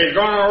is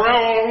going to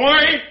roll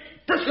away,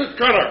 biscuit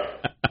cutter.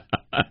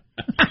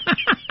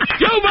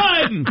 Joe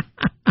Biden!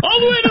 All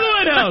the way to the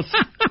White House!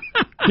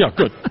 Yeah,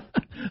 good.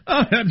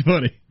 Oh, that's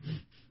funny.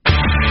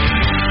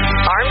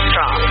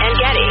 Armstrong and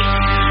Getty.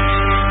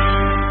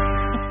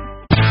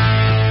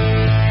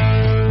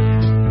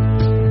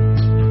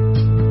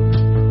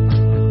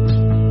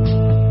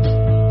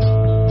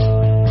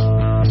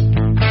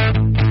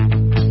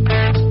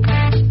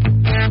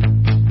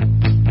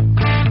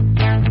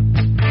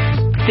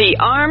 The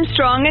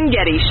Armstrong and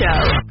Getty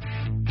Show.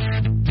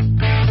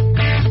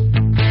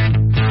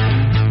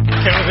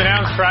 It was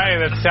announced Friday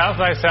that South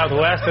by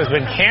Southwest has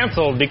been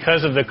canceled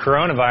because of the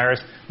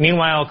coronavirus.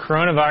 Meanwhile,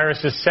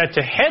 coronavirus is set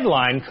to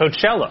headline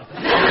Coachella.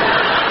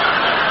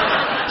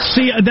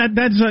 See,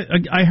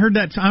 I heard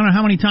that I don't know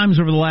how many times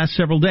over the last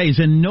several days,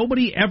 and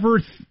nobody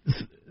ever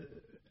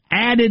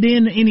added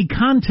in any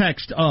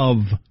context of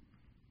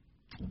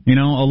You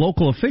know, a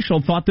local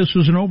official thought this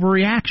was an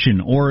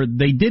overreaction, or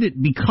they did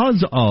it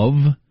because of...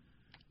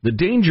 The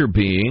danger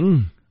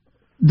being...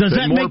 Does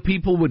that more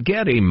people would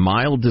get a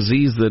mild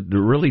disease that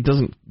really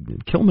doesn't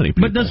kill many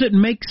people. But does it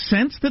make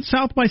sense that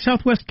South by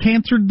Southwest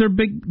canceled their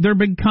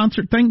big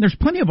concert thing? There's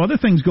plenty of other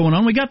things going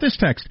on. We got this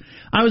text.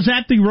 I was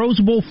at the Rose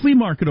Bowl flea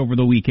market over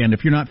the weekend.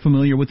 If you're not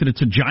familiar with it,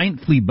 it's a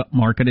giant flea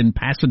market in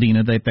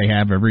Pasadena that they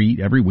have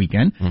every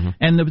weekend. Mm-hmm.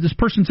 And this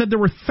person said there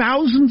were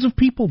thousands of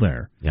people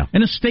there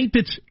in a state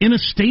that's in a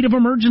state of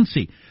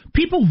emergency.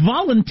 People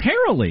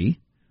voluntarily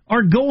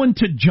are going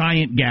to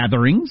giant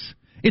gatherings.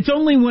 It's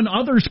only when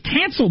others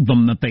canceled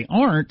them that they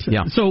aren't.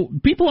 Yeah. So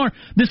people are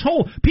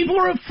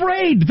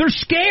afraid. They're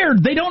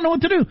scared. They don't know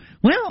what to do.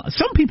 Well,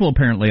 some people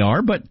apparently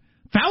are, but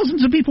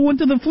thousands of people went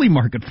to the flea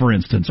market, for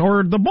instance,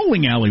 or the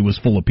bowling alley was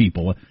full of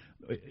people.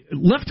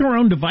 Left to our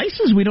own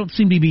devices, we don't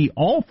seem to be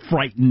all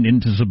frightened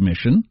into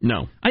submission.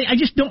 No. I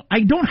just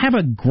don't have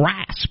a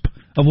grasp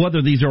of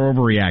whether these are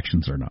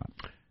overreactions or not.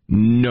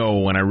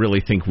 No, and I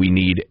really think we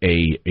need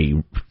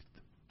a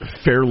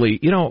fairly,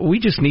 we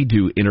just need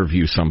to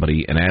interview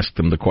somebody and ask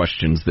them the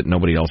questions that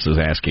nobody else is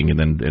asking, and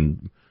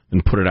then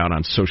put it out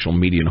on social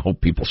media and hope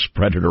people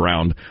spread it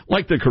around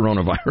like the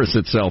coronavirus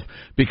itself,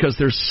 because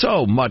there's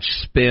so much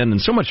spin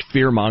and so much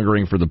fear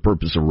mongering for the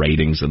purpose of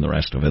ratings and the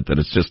rest of it that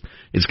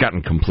it's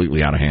gotten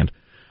completely out of hand.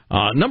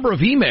 Number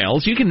of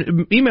emails. You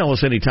can email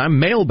us anytime,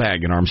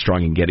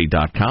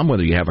 mailbag@armstrongandgetty.com,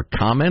 whether you have a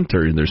comment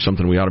or there's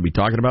something we ought to be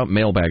talking about,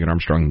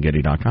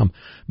 mailbag@armstrongandgetty.com.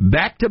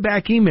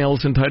 Back-to-back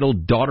emails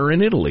entitled Daughter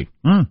in Italy.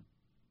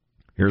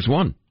 Here's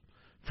one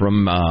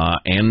from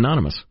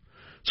Anonymous.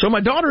 So my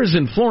daughter is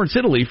in Florence,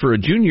 Italy for a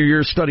junior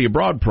year study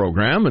abroad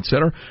program,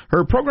 etc.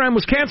 Her program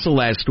was canceled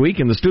last week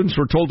and the students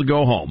were told to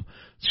go home.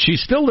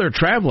 She's still there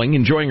traveling,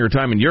 enjoying her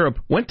time in Europe,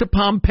 went to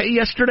Pompeii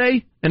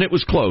yesterday, and it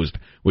was closed,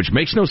 which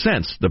makes no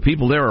sense. The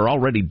people there are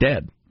already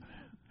dead.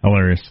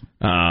 Hilarious.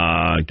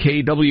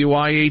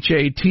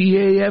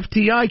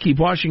 KWIHATAFTI, keep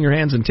washing your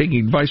hands and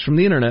taking advice from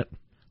the Internet.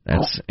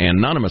 That's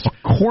Anonymous. A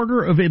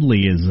quarter of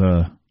Italy is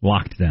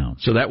locked down.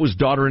 So that was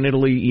Daughter in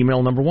Italy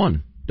email number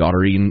 1.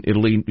 Daughter in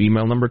Italy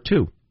email number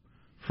 2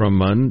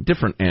 from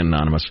different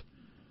Anonymous.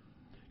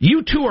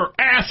 You two are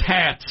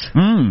asshats.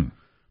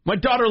 My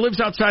daughter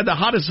lives outside the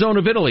hottest zone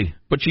of Italy,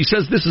 but she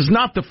says this is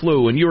not the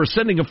flu, and you are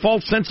sending a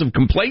false sense of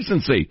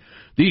complacency.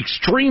 The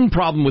extreme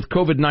problem with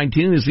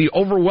COVID-19 is the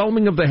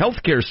overwhelming of the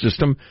healthcare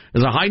system,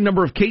 as a high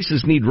number of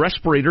cases need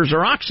respirators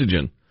or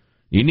oxygen.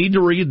 You need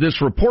to read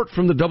this report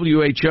from the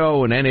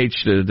WHO and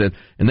NH,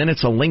 and then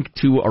it's a link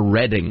to a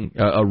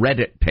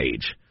Reddit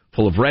page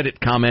full of Reddit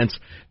comments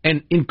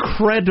and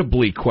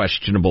incredibly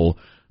questionable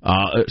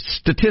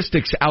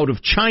statistics out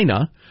of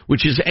China,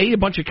 which is A, a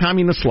bunch of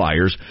communist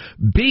liars,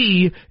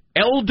 B,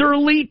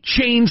 elderly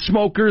chain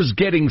smokers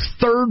getting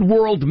third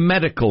world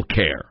medical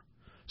care.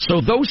 So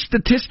those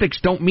statistics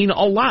don't mean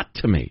a lot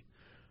to me.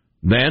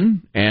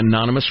 Then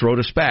Anonymous wrote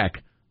us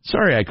back,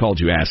 sorry I called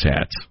you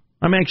asshats.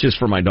 I'm anxious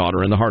for my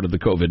daughter in the heart of the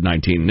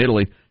COVID-19 in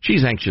Italy.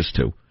 She's anxious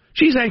too.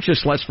 She's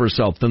anxious less for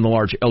herself than the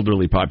large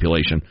elderly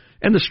population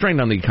and the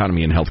strain on the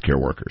economy and healthcare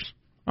workers.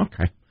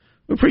 Okay.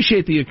 We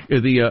appreciate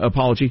the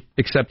apology.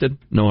 Accepted.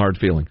 No hard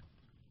feeling.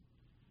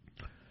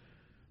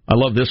 I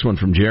love this one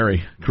from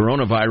Jerry.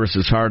 Coronavirus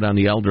is hard on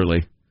the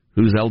elderly.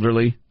 Who's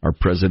elderly? Our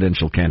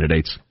presidential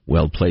candidates.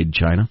 Well played,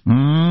 China.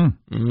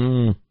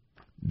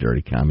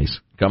 Dirty commies.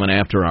 Coming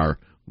after our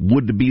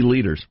would-be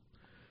leaders.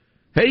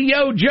 Hey,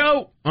 yo,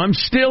 Joe, I'm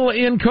still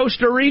in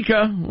Costa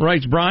Rica,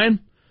 writes Brian.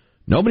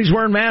 Nobody's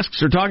wearing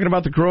masks or talking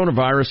about the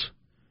coronavirus.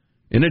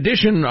 In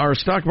addition, our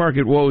stock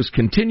market woes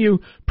continue.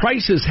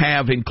 Prices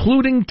have,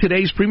 including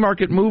today's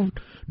pre-market move,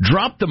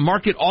 dropped the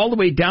market all the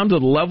way down to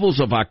the levels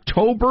of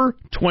October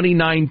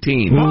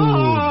 2019. Ooh,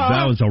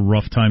 that was a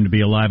rough time to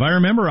be alive. I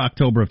remember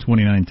October of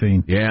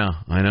 2019. Yeah,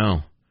 I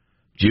know.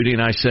 Judy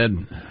and I said,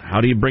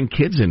 how do you bring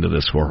kids into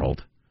this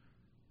world?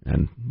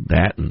 And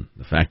that and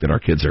the fact that our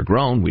kids are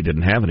grown, we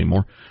didn't have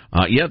anymore.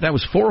 That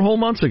was 4 whole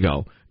months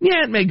ago.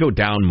 Yeah, it may go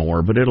down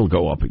more, but it'll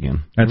go up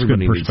again. That's good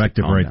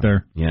perspective right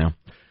there. Yeah.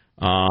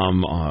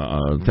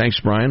 Thanks,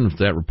 Brian, for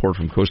that report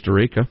from Costa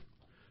Rica.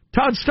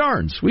 Todd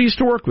Starnes. We used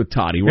to work with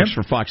Todd. He works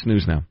for Fox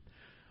News now.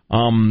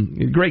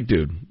 Great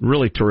dude.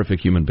 Really terrific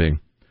human being.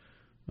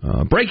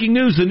 Breaking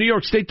news. The New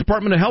York State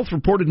Department of Health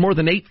reported more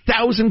than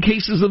 8,000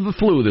 cases of the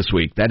flu this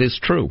week. That is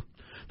true.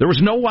 There was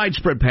no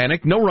widespread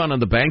panic, no run on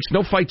the banks,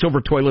 no fights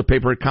over toilet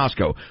paper at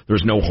Costco.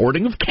 There's no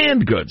hoarding of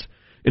canned goods.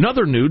 In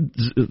other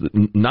nudes,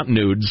 not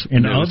nudes.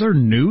 In other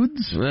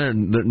nudes?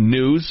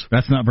 News.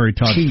 That's not very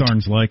Todd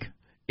Starnes-like.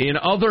 In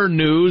other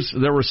news,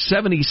 there were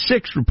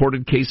 76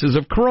 reported cases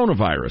of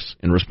coronavirus.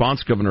 In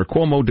response, Governor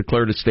Cuomo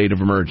declared a state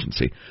of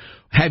emergency.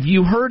 Have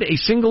you heard a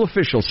single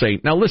official say,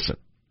 now listen,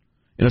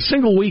 in a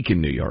single week in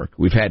New York,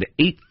 we've had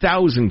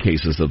 8,000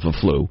 cases of the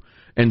flu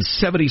and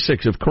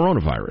 76 of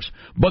coronavirus.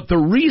 But the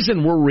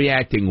reason we're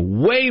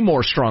reacting way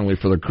more strongly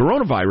for the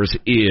coronavirus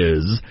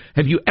is,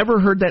 have you ever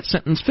heard that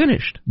sentence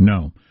finished?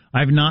 No.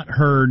 I've not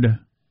heard.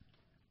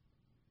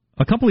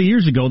 A couple of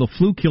years ago, the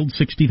flu killed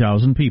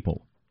 60,000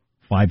 people,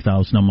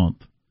 5,000 a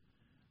month.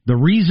 The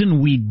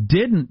reason we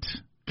didn't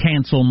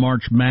cancel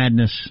March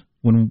Madness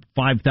when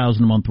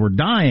 5,000 a month were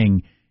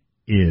dying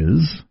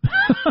is...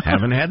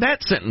 Haven't had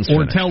that sentence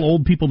Or finished. tell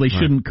old people they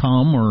shouldn't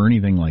come or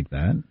anything like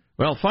that.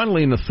 Well,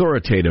 finally an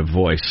authoritative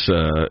voice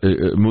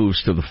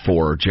moves to the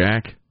fore,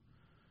 Jack.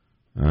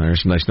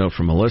 There's a nice note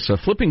from Melissa.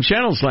 Flipping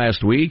channels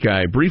last week,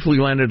 I briefly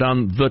landed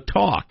on The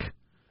Talk,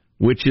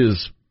 which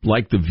is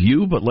like The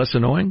View, but less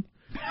annoying.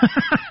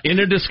 In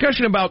a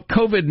discussion about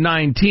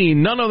COVID-19,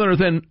 none other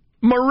than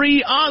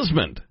Marie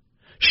Osmond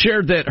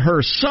shared that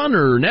her son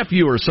or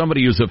nephew or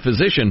somebody who's a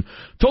physician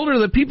told her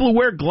that people who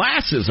wear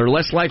glasses are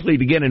less likely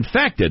to get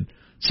infected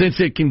since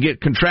it can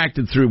get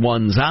contracted through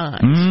one's eyes.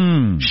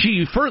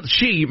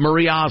 She,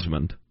 Marie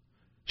Osmond,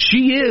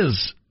 she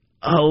is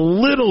a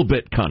little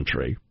bit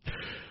country,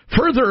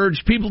 further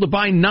urged people to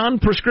buy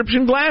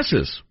non-prescription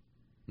glasses.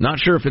 Not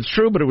sure if it's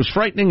true, but it was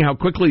frightening how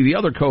quickly the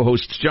other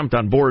co-hosts jumped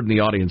on board and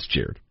the audience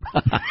cheered.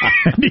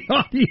 The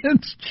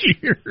audience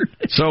cheered.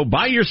 So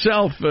buy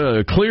yourself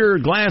clear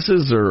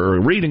glasses or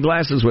reading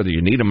glasses, whether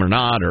you need them or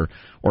not,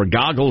 or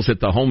goggles at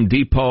the Home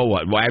Depot.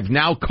 I've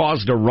now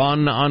caused a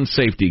run on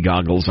safety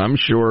goggles, I'm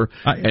sure,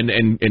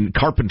 and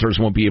carpenters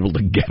won't be able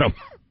to get them.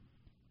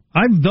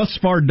 I've thus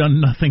far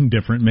done nothing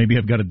different. Maybe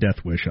I've got a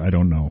death wish. I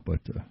don't know, but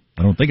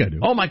I don't think I do.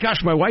 Oh, my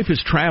gosh, my wife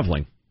is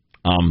traveling.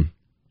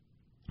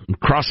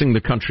 Crossing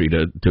the country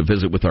to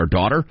visit with our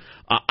daughter.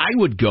 I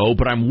would go,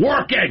 but I'm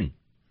working.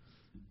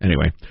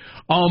 Anyway,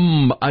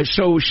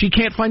 so she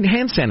can't find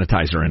hand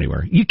sanitizer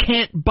anywhere. You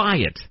can't buy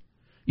it.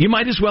 You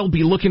might as well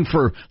be looking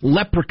for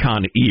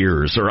leprechaun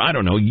ears or, I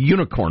don't know,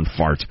 unicorn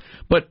farts.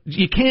 But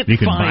you can't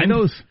buy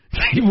those?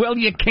 Well,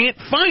 you can't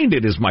find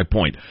it is my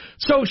point.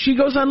 So she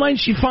goes online.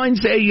 She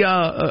finds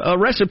a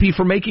recipe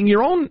for making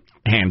your own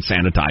hand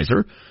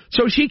sanitizer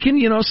so she can,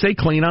 stay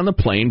clean on the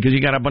plane because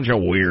you got a bunch of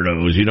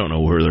weirdos. You don't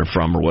know where they're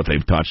from or what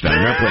they've touched on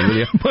an airplane with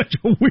you. A bunch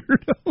of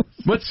weirdos.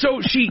 But so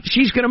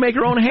she's going to make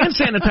her own hand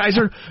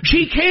sanitizer.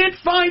 She can't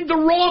find the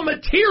raw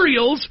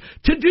materials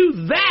to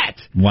do that.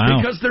 Wow.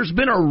 Because there's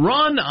been a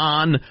run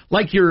on,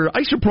 like your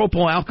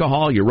isopropyl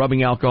alcohol, your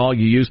rubbing alcohol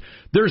you use,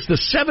 there's the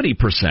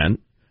 70%.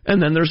 And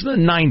then there's the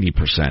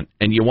 90%,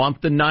 and you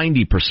want the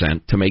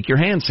 90% to make your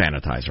hand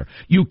sanitizer.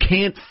 You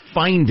can't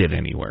find it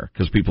anywhere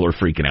because people are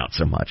freaking out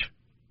so much.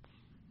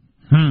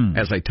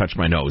 As I touch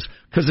my nose,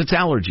 because it's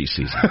allergy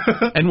season,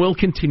 and will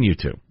continue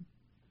to.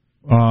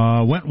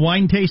 Went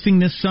wine tasting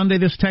this Sunday,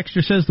 this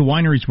texter says. The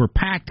wineries were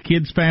packed,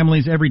 kids,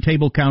 families, every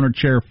table, counter,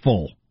 chair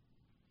full.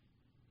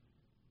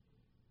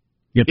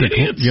 Yet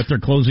they're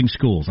closing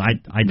schools.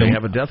 I don't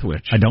have a death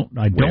wish. I don't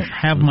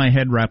have my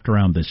head wrapped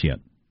around this yet.